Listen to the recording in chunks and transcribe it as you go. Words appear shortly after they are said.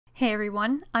Hey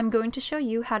everyone, I'm going to show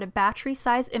you how to batch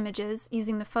resize images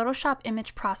using the Photoshop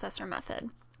Image Processor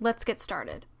method. Let's get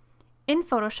started. In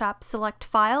Photoshop, select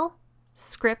File,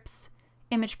 Scripts,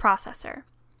 Image Processor.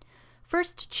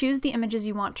 First, choose the images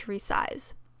you want to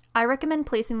resize. I recommend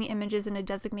placing the images in a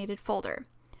designated folder.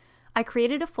 I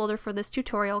created a folder for this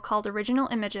tutorial called Original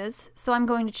Images, so I'm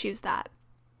going to choose that.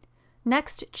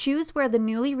 Next, choose where the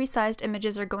newly resized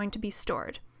images are going to be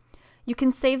stored. You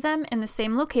can save them in the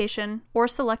same location or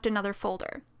select another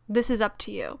folder. This is up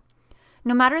to you.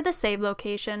 No matter the save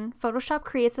location, Photoshop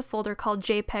creates a folder called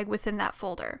JPEG within that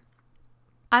folder.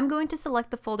 I'm going to select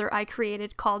the folder I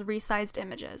created called Resized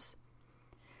Images.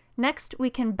 Next, we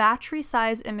can batch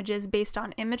resize images based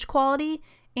on image quality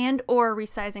and/or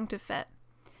resizing to fit.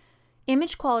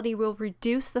 Image quality will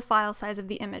reduce the file size of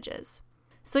the images.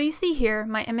 So you see here,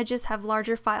 my images have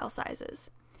larger file sizes.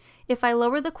 If I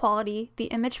lower the quality, the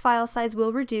image file size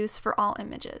will reduce for all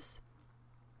images.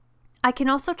 I can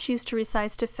also choose to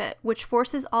resize to fit, which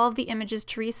forces all of the images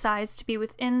to resize to be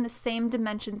within the same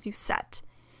dimensions you set.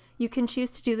 You can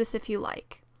choose to do this if you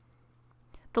like.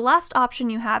 The last option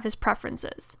you have is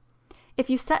preferences. If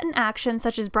you set an action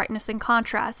such as brightness and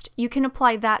contrast, you can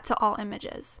apply that to all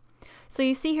images. So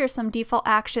you see here some default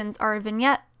actions are a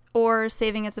vignette or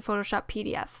saving as a Photoshop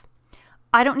PDF.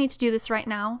 I don't need to do this right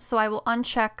now, so I will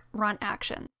uncheck Run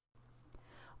Actions.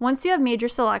 Once you have made your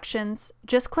selections,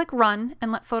 just click Run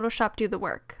and let Photoshop do the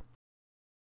work.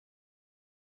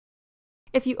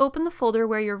 If you open the folder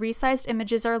where your resized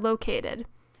images are located,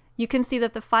 you can see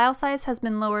that the file size has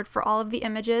been lowered for all of the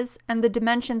images and the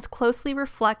dimensions closely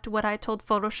reflect what I told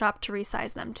Photoshop to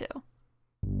resize them to.